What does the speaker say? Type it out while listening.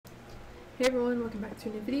Hey everyone, welcome back to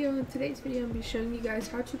a new video. In today's video, I'm going to be showing you guys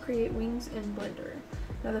how to create wings in Blender.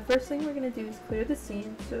 Now the first thing we're going to do is clear the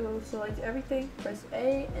scene, so select everything, press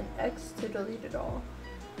A and X to delete it all.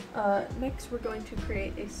 Next we're going to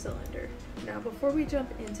create a cylinder. Now before we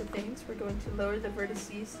jump into things, we're going to lower the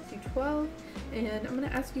vertices to 12, and I'm going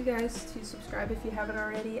to ask you guys to subscribe if you haven't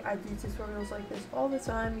already. I do tutorials like this all the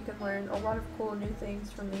time. You can learn a lot of cool new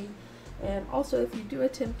things from me. And also, if you do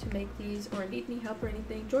attempt to make these or need any help or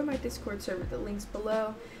anything, join my Discord server, the link's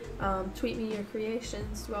below. Tweet me your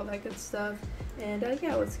creations, do all that good stuff. And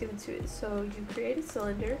yeah, let's get into it. So you create a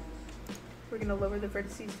cylinder. We're going to lower the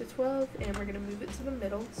vertices to 12, and we're going to move it to the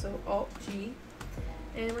middle, so Alt-G.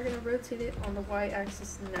 And we're going to rotate it on the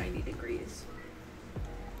Y-axis 90 degrees.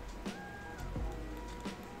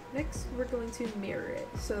 Next, we're going to mirror it.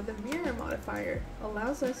 So the mirror modifier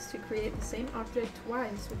allows us to create the same object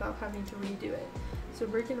twice without having to redo it. So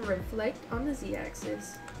we're going to reflect on the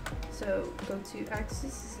Z-axis. So go to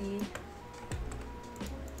axis Z.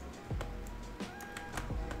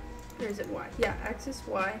 Or is it Y? Yeah, axis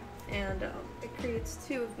Y. And it creates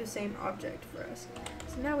two of the same object for us.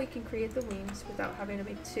 So now we can create the wings without having to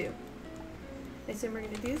make two. Next thing we're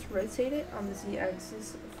going to do is rotate it on the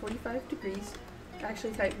Z-axis 45 degrees.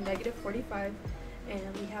 Actually type -45,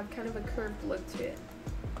 and we have kind of a curved look to it.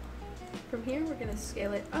 From here we're going to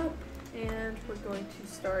scale it up, and we're going to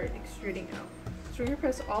start extruding out. So we're going to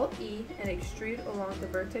press Alt-E and extrude along the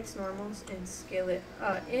vertex normals and scale it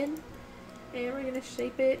in, and we're going to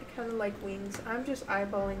shape it kind of like wings. I'm just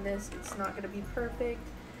eyeballing this, it's not going to be perfect,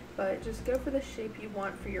 but just go for the shape you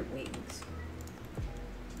want for your wings.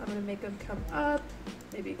 I'm going to make them come up,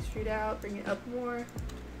 maybe extrude out, bring it up more,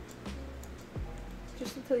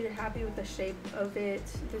 just until you're happy with the shape of it.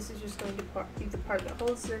 This is just going to be the part that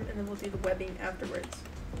holds them, and then we'll do the webbing afterwards.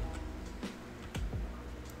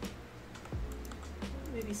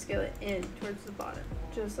 Maybe scale it in towards the bottom,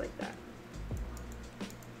 just like that.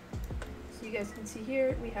 So you guys can see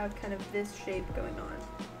here, we have kind of this shape going on.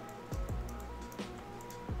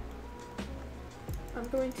 I'm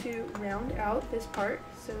going to round out this part,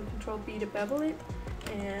 so Control B to bevel it,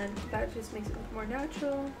 and that just makes it look more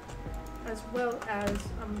natural. As well as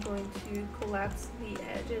I'm going to collapse the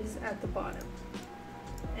edges at the bottom,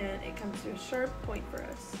 and it comes to a sharp point for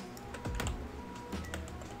us.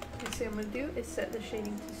 Next thing I'm going to do is set the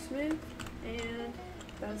shading to smooth, and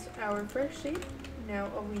that's our first shape. Now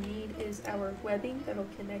all we need is our webbing that'll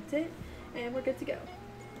connect it, and we're good to go.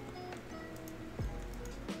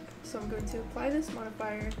 So I'm going to apply this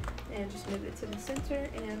modifier and just move it to the center,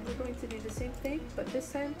 and we're going to do the same thing, but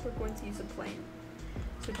this time we're going to use a plane.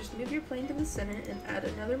 So just move your plane to the center and add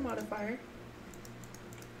another modifier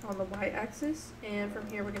on the Y-axis, and from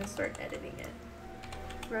here we're going to start editing it.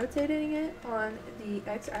 Rotating it on the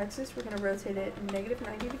X-axis, we're going to rotate it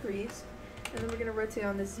 -90 degrees, and then we're going to rotate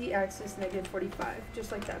on the Z-axis -45,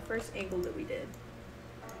 just like that first angle that we did.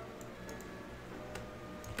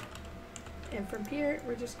 And from here,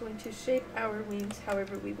 we're just going to shape our wings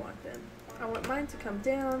however we want them. I want mine to come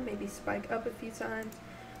down, maybe spike up a few times.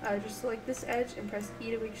 Just select this edge and press E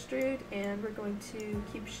to extrude, and we're going to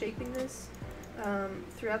keep shaping this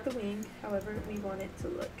throughout the wing however we want it to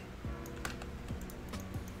look.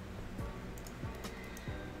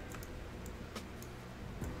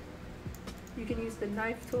 You can use the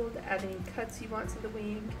knife tool to add any cuts you want to the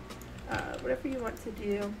wing, whatever you want to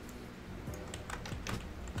do.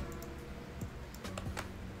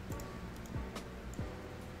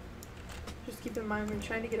 Keep in mind, we're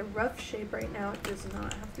trying to get a rough shape right now. It does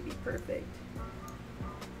not have to be perfect.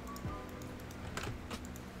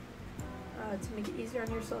 To make it easier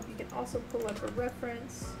on yourself, you can also pull up a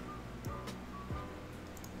reference.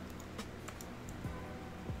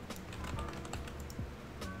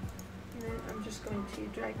 And then I'm just going to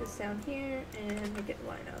drag this down here and make it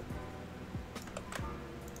line up.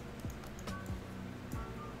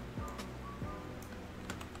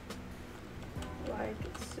 Like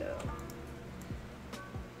so.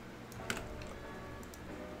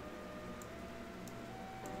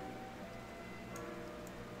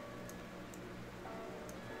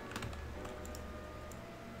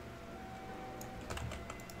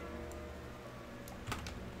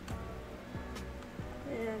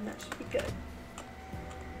 And that should be good.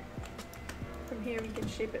 From here we can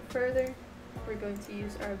shape it further. We're going to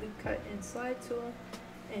use our loop cut and slide tool,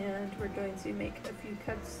 and we're going to make a few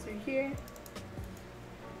cuts through here,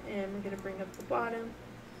 and we're going to bring up the bottom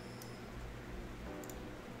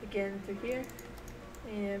again through here,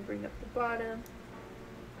 and bring up the bottom,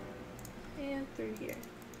 and through here,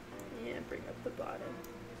 and bring up the bottom.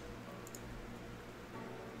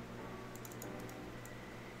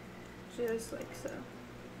 Just like so.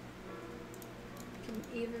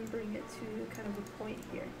 even bring it to kind of a point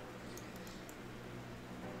here.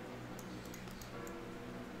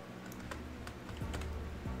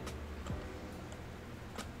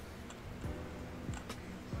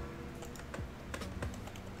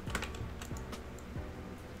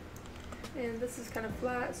 And this is kind of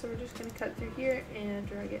flat, so we're just going to cut through here and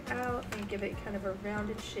drag it out and give it kind of a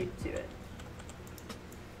rounded shape to it.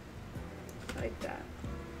 Like that.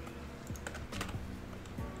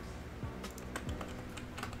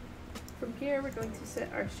 From here, we're going to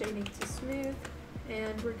set our shading to smooth,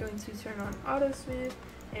 and we're going to turn on auto smooth,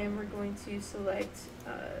 and we're going to select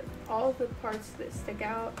all the parts that stick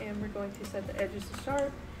out, and we're going to set the edges to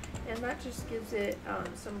sharp, and that just gives it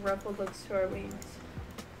some ruffled looks to our wings.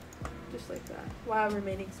 Just like that, while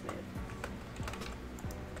remaining smooth.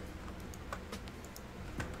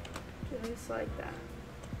 Just like that.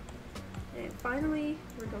 And finally,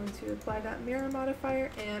 we're going to apply that mirror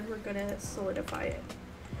modifier and we're going to solidify it.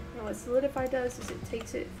 And what solidify does is it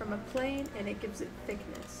takes it from a plane and it gives it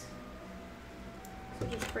thickness. So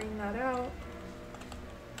just bring that out.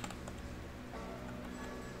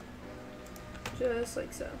 Just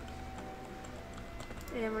like so.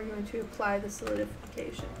 And we're going to apply the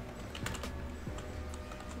solidification.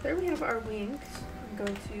 There we have our wings. I'm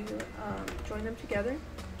going to join them together.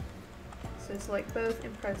 So select both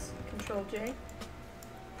and press Ctrl J.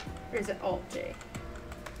 Or is it Alt J?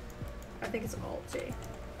 I think it's Alt J.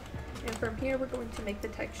 And from here we're going to make the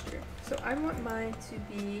texture. So I want mine to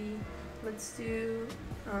be, let's do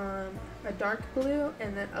a dark blue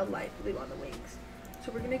and then a light blue on the wings.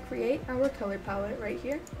 So we're going to create our color palette right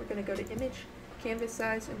here. We're going to go to Image, Canvas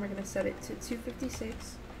Size, and we're going to set it to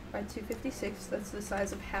 256 by 256. That's the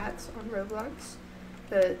size of hats on Roblox,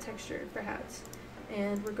 the texture for hats.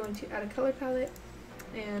 And we're going to add a color palette,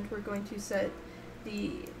 and we're going to set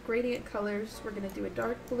the gradient colors. We're going to do a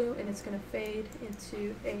dark blue, and it's going to fade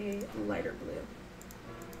into a lighter blue.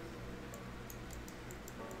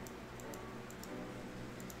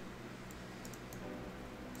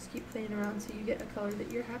 Just keep playing around until you get a color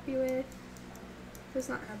that you're happy with. It does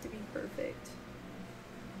not have to be perfect.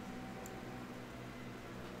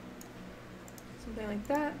 Something like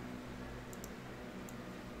that.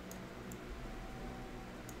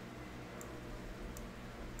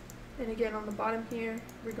 And again, on the bottom here,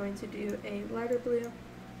 we're going to do a lighter blue.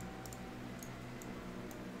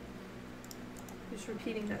 Just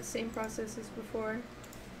repeating that same process as before.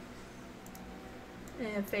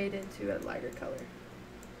 And fade into a lighter color.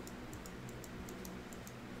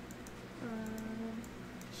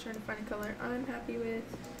 Just trying to find a color I'm happy with.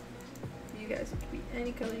 You guys, it could be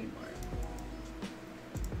any color you want.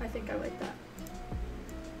 I think I like that.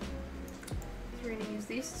 So we're going to use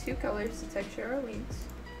these two colors to texture our wings.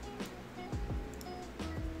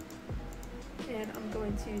 And I'm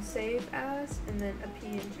going to save as and then a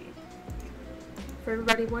PNG. For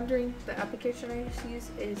everybody wondering, the application I use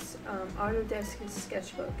is Autodesk's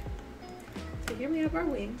Sketchbook. So here we have our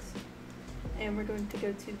wings, and we're going to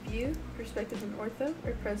go to View, Perspective and Ortho,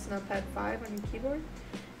 or press numpad 5 on your keyboard,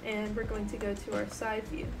 and we're going to go to our side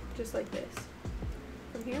view, just like this.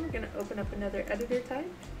 From here, we're going to open up another editor type,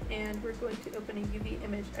 and we're going to open a UV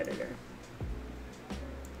image editor.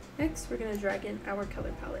 Next, we're going to drag in our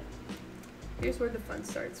color palette. Here's where the fun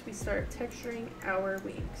starts. We start texturing our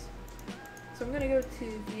wings. So I'm going to go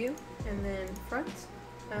to View and then Front.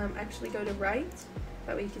 Actually go to Right,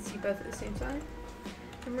 that way you can see both at the same time.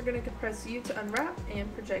 And we're going to press U to unwrap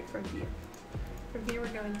and project from View. From here, we're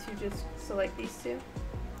going to just select these two,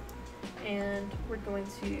 and we're going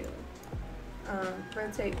to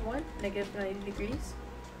rotate one, -90 degrees.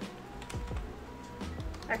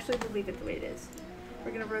 Actually, we'll leave it the way it is.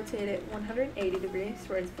 We're going to rotate it 180 degrees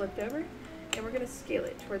where it's flipped over, and we're going to scale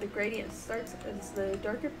it to where the gradient starts as the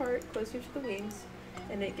darker part closer to the wings,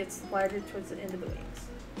 and it gets lighter towards the end of the wings.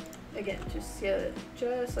 Again, just scale it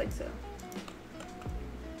just like so.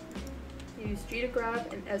 Use G to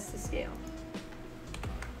grab and S to scale.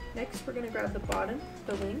 Next, we're going to grab the bottom,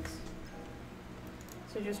 the wings.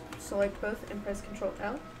 So just select both and press Ctrl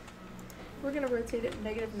L. We're going to rotate it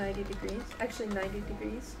 -90 degrees, actually 90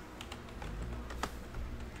 degrees.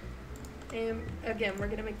 And again, we're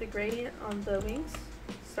going to make the gradient on the wings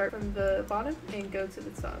start from the bottom and go to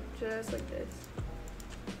the top, just like this.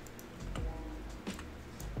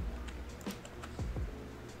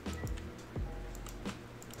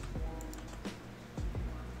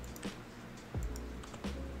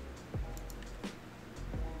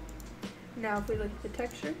 Now if we look at the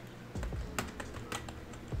texture.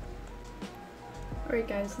 Alright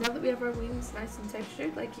guys, now that we have our wings nice and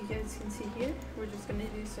textured, like you guys can see here, we're just going to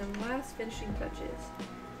do some last finishing touches.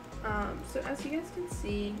 So as you guys can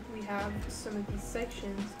see, we have some of these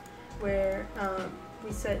sections where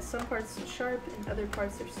we set some parts to sharp and other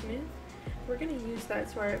parts are smooth. We're going to use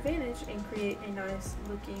that to our advantage and create a nice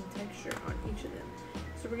looking texture on each of them.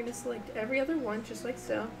 So we're going to select every other one just like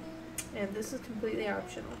so, and this is completely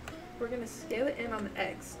optional. We're going to scale it in on the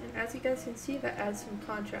X, and as you guys can see, that adds some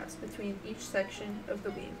contrast between each section of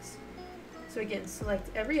the wings. So again, select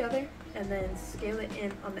every other and then scale it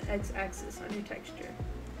in on the X axis on your texture.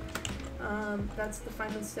 That's the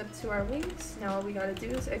final step to our wings. Now all we gotta do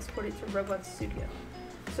is export it to Roblox Studio.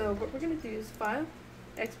 So what we're gonna do is File,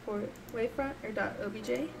 Export Wavefront or .obj,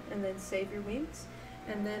 and then save your wings.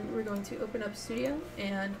 And then we're going to open up Studio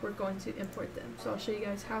and we're going to import them. So I'll show you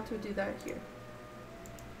guys how to do that here.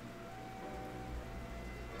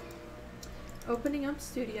 Opening up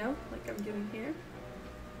Studio, like I'm doing here,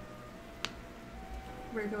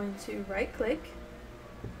 we're going to right click,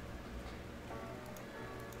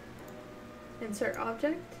 insert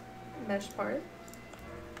object, mesh part,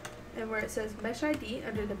 and where it says mesh ID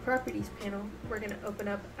under the properties panel, we're going to open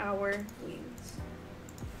up our wings,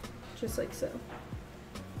 just like so.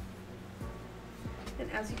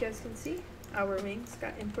 And as you guys can see, our wings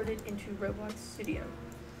got imported into Roblox Studio.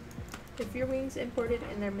 If your wings imported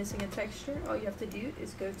and they're missing a texture, all you have to do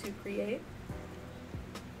is go to Create,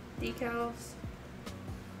 Decals,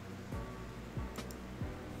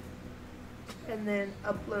 and then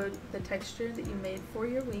upload the texture that you made for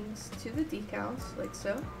your wings to the decals, like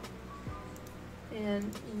so,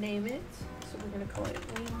 and name it. So we're going to call it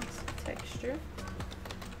wings texture,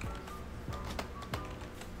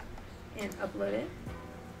 and upload it.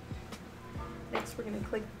 Next we're going to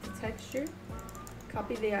click the texture,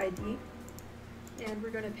 copy the ID, and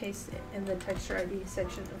we're going to paste it in the texture ID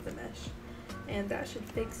section of the mesh. And that should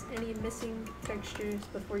fix any missing textures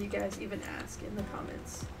before you guys even ask in the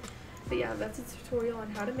comments. But yeah, that's a tutorial on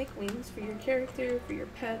how to make wings for your character, for your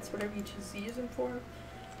pets, whatever you choose to use them for.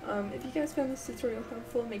 If you guys found this tutorial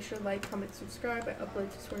helpful, make sure to like, comment, subscribe. I upload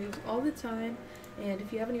tutorials all the time. And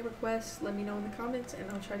if you have any requests, let me know in the comments and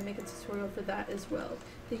I'll try to make a tutorial for that as well.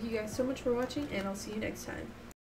 Thank you guys so much for watching, and I'll see you next time.